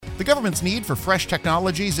The government's need for fresh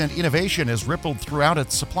technologies and innovation has rippled throughout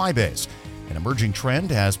its supply base. An emerging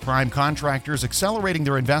trend has prime contractors accelerating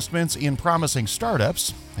their investments in promising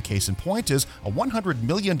startups. A case in point is a $100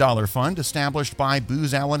 million fund established by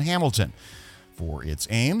Booz Allen Hamilton. For its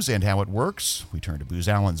aims and how it works, we turn to Booz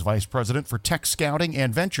Allen's Vice President for Tech Scouting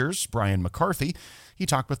and Ventures, Brian McCarthy. He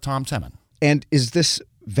talked with Tom Temin. And is this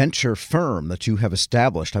venture firm that you have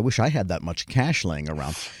established, I wish I had that much cash laying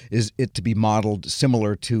around, is it to be modeled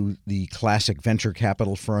similar to the classic venture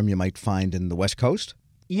capital firm you might find in the West Coast?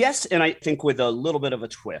 Yes, and I think with a little bit of a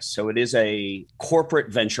twist. So it is a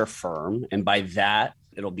corporate venture firm, and by that,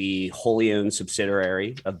 it'll be wholly owned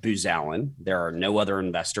subsidiary of Booz Allen. There are no other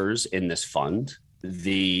investors in this fund.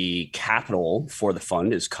 The capital for the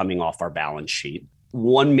fund is coming off our balance sheet.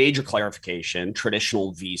 One major clarification,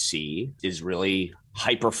 traditional VC is really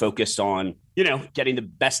hyper-focused on, getting the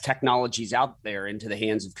best technologies out there into the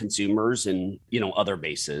hands of consumers and, other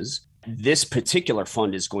bases. This particular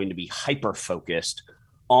fund is going to be hyper-focused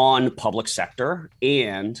on public sector,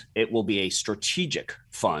 and it will be a strategic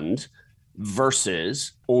fund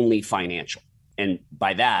versus only financial. And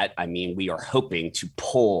by that, I mean, we are hoping to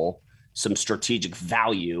pull some strategic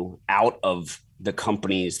value out of the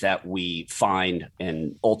companies that we find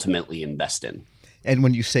and ultimately invest in. And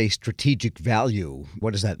when you say strategic value,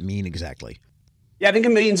 what does that mean exactly? Yeah, I think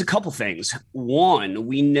it means a couple things. One,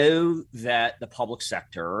 we know that the public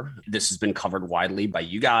sector, this has been covered widely by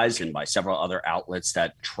you guys and by several other outlets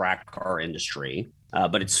that track our industry,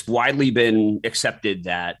 but it's widely been accepted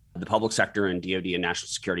that the public sector and DoD and national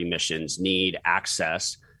security missions need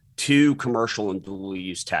access to commercial and dual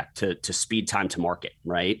use tech to speed time to market,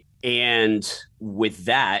 right? And with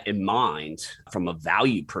that in mind, from a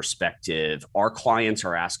value perspective, our clients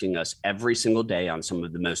are asking us every single day on some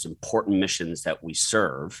of the most important missions that we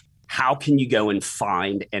serve, how can you go and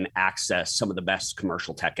find and access some of the best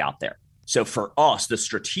commercial tech out there? So for us, the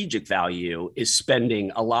strategic value is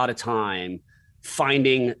spending a lot of time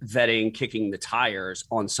finding, vetting, kicking the tires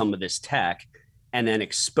on some of this tech, and then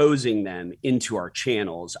exposing them into our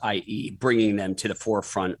channels, i.e. bringing them to the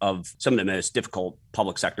forefront of some of the most difficult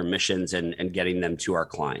public sector missions and getting them to our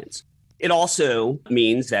clients. It also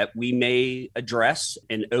means that we may address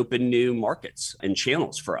and open new markets and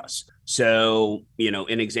channels for us. So,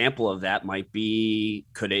 an example of that might be,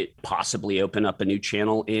 could it possibly open up a new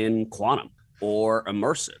channel in quantum or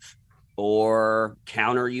immersive or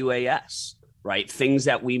counter UAS, right? Things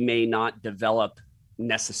that we may not develop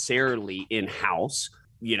necessarily in-house.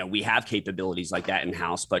 We have capabilities like that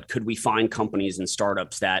in-house, but could we find companies and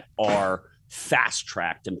startups that are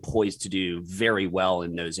fast-tracked and poised to do very well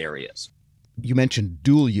in those areas? You mentioned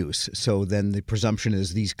dual use, so then the presumption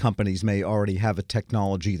is these companies may already have a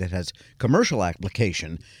technology that has commercial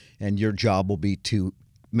application, and your job will be to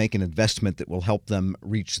make an investment that will help them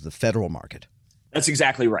reach the federal market. That's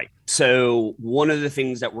exactly right. So one of the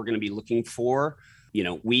things that we're going to be looking for,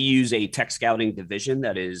 we use a tech scouting division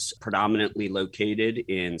that is predominantly located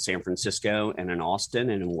in San Francisco and in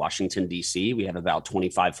Austin and in Washington, D.C. We have about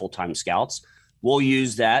 25 full-time scouts. We'll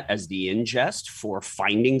use that as the ingest for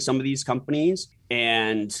finding some of these companies.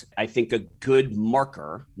 And I think a good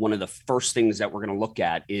marker, one of the first things that we're going to look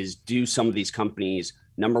at is, do some of these companies,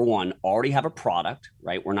 number one, already have a product,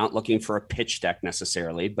 right? We're not looking for a pitch deck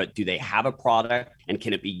necessarily, but do they have a product and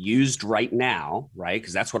can it be used right now, right?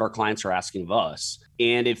 Because that's what our clients are asking of us.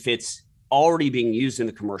 And if it's already being used in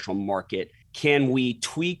the commercial market, can we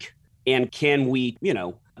tweak and can we,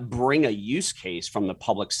 bring a use case from the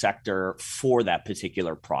public sector for that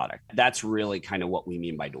particular product? That's really kind of what we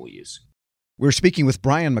mean by dual use. We're speaking with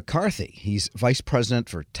Brian McCarthy. He's Vice President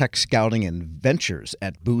for Tech Scouting and Ventures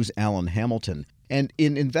at Booz Allen Hamilton. And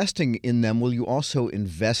in investing in them, will you also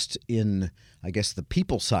invest in, I guess, the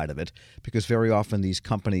people side of it? Because very often these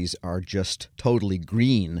companies are just totally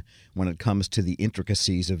green when it comes to the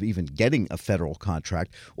intricacies of even getting a federal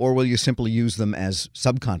contract. Or will you simply use them as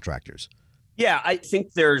subcontractors? Yeah, I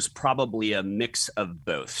think there's probably a mix of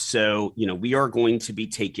both. So, we are going to be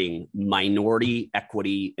taking minority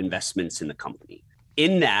equity investments in the company.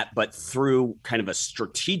 In that, but through kind of a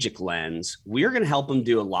strategic lens, we are going to help them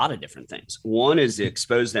do a lot of different things. One is to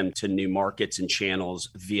expose them to new markets and channels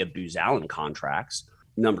via Booz Allen contracts.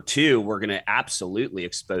 Number two, we're going to absolutely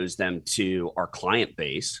expose them to our client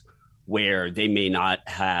base, where they may not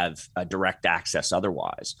have a direct access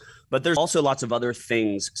otherwise. But there's also lots of other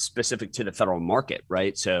things specific to the federal market,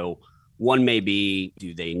 right? So one may be,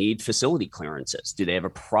 do they need facility clearances? Do they have a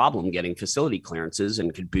problem getting facility clearances?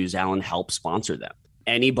 And could Booz Allen help sponsor them?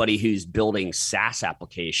 Anybody who's building SaaS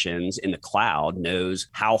applications in the cloud knows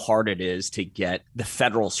how hard it is to get the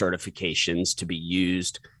federal certifications to be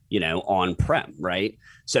used on-prem, right?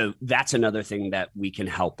 So that's another thing that we can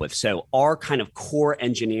help with. So our kind of core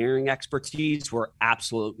engineering expertise, we're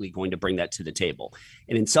absolutely going to bring that to the table.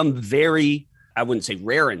 And in some very, I wouldn't say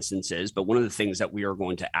rare instances, but one of the things that we are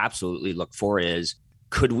going to absolutely look for is,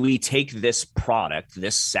 could we take this product,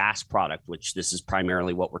 this SaaS product, which this is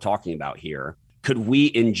primarily what we're talking about here, could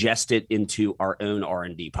we ingest it into our own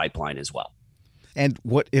R&D pipeline as well? And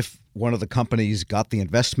what if one of the companies got the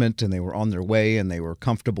investment and they were on their way and they were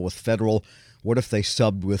comfortable with federal? What if they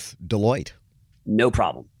subbed with Deloitte? No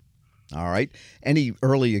problem. All right. Any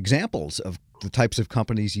early examples of the types of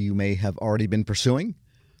companies you may have already been pursuing?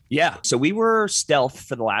 Yeah. So we were stealth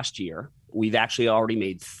for the last year. We've actually already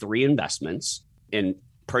made 3 investments. And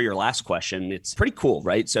per your last question, it's pretty cool,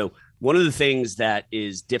 right? So one of the things that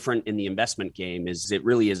is different in the investment game is it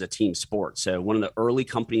really is a team sport. So one of the early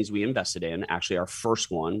companies we invested in, actually our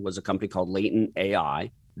first one, was a company called Latent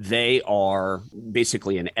AI. They are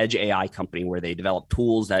basically an edge AI company where they develop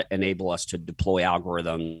tools that enable us to deploy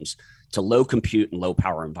algorithms to low compute and low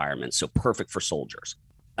power environments. So perfect for soldiers.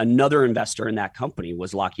 Another investor in that company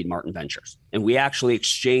was Lockheed Martin Ventures. And we actually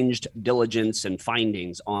exchanged diligence and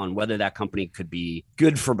findings on whether that company could be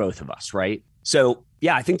good for both of us, right? So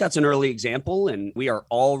yeah, I think that's an early example, and we are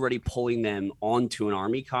already pulling them onto an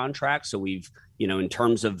Army contract. So we've, in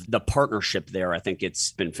terms of the partnership there, I think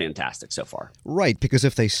it's been fantastic so far. Right, because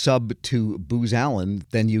if they sub to Booz Allen,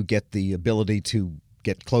 then you get the ability to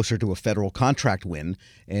get closer to a federal contract win.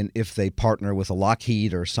 And if they partner with a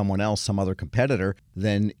Lockheed or someone else, some other competitor,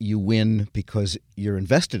 then you win because you're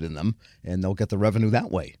invested in them and they'll get the revenue that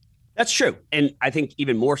way. That's true. And I think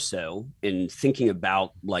even more so in thinking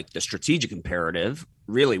about like the strategic imperative,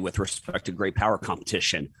 really with respect to great power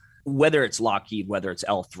competition, whether it's Lockheed, whether it's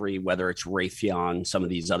L3, whether it's Raytheon, some of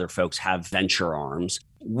these other folks have venture arms,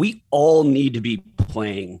 we all need to be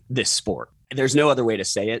playing this sport. There's no other way to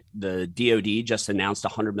say it. The DoD just announced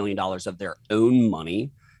 $100 million of their own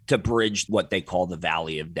money to bridge what they call the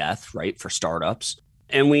valley of death, right, for startups.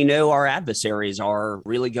 And we know our adversaries are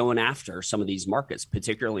really going after some of these markets,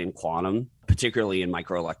 particularly in quantum, particularly in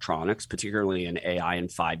microelectronics, particularly in AI and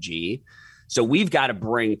 5G. So we've got to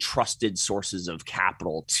bring trusted sources of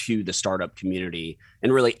capital to the startup community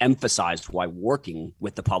and really emphasize why working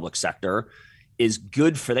with the public sector is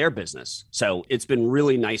good for their business. So it's been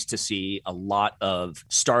really nice to see a lot of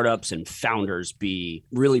startups and founders be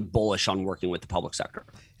really bullish on working with the public sector.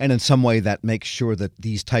 And in some way that makes sure that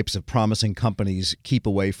these types of promising companies keep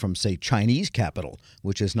away from, say, Chinese capital,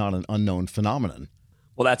 which is not an unknown phenomenon.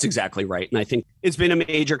 Well, that's exactly right. And I think it's been a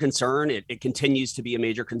major concern. It continues to be a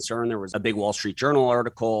major concern. There was a big Wall Street Journal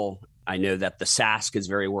article. I know that the SASC is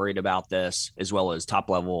very worried about this, as well as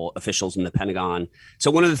top-level officials in the Pentagon. So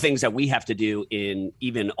one of the things that we have to do in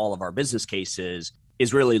even all of our business cases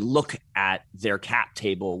is really look at their cap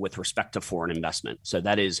table with respect to foreign investment. So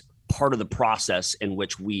that is part of the process in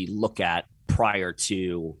which we look at prior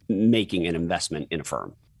to making an investment in a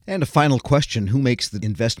firm. And a final question, who makes the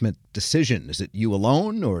investment decision? Is it you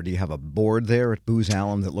alone, or do you have a board there at Booz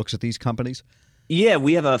Allen that looks at these companies? Yeah,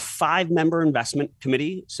 we have a 5-member investment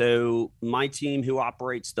committee. So my team who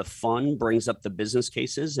operates the fund brings up the business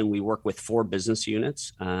cases, and we work with 4 business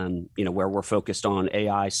units, where we're focused on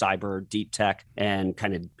AI, cyber, deep tech, and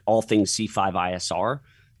kind of all things C5 ISR.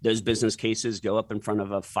 Those business cases go up in front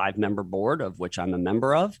of a 5-member board, of which I'm a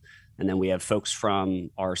member of. And then we have folks from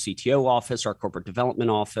our CTO office, our corporate development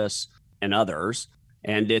office, and others.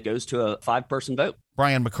 And it goes to a 5-person vote.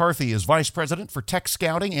 Brian McCarthy is Vice President for Tech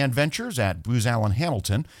Scouting and Ventures at Booz Allen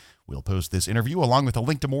Hamilton. We'll post this interview along with a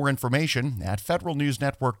link to more information at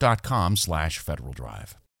federalnewsnetwork.com/Federal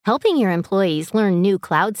Drive. Helping your employees learn new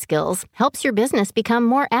cloud skills helps your business become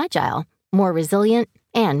more agile, more resilient,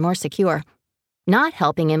 and more secure. Not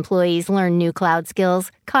helping employees learn new cloud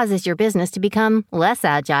skills causes your business to become less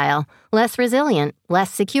agile, less resilient,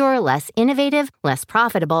 less secure, less innovative, less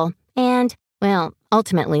profitable, and, well,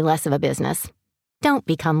 ultimately less of a business. Don't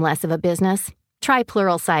become less of a business. Try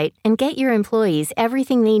Pluralsight and get your employees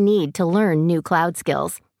everything they need to learn new cloud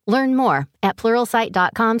skills. Learn more at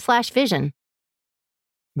pluralsight.com/vision.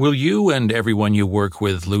 Will you and everyone you work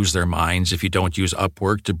with lose their minds if you don't use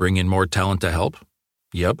Upwork to bring in more talent to help?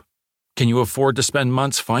 Yep. Can you afford to spend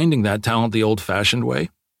months finding that talent the old-fashioned way?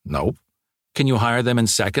 Nope. Can you hire them in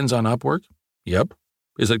seconds on Upwork? Yep.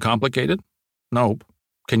 Is it complicated? Nope.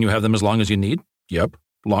 Can you have them as long as you need? Yep.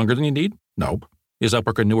 Longer than you need? Nope. Is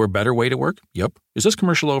Upwork a newer, better way to work? Yep. Is this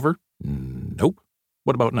commercial over? Nope.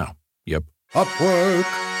 What about now? Yep. Upwork.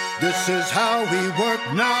 This is how we work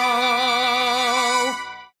now.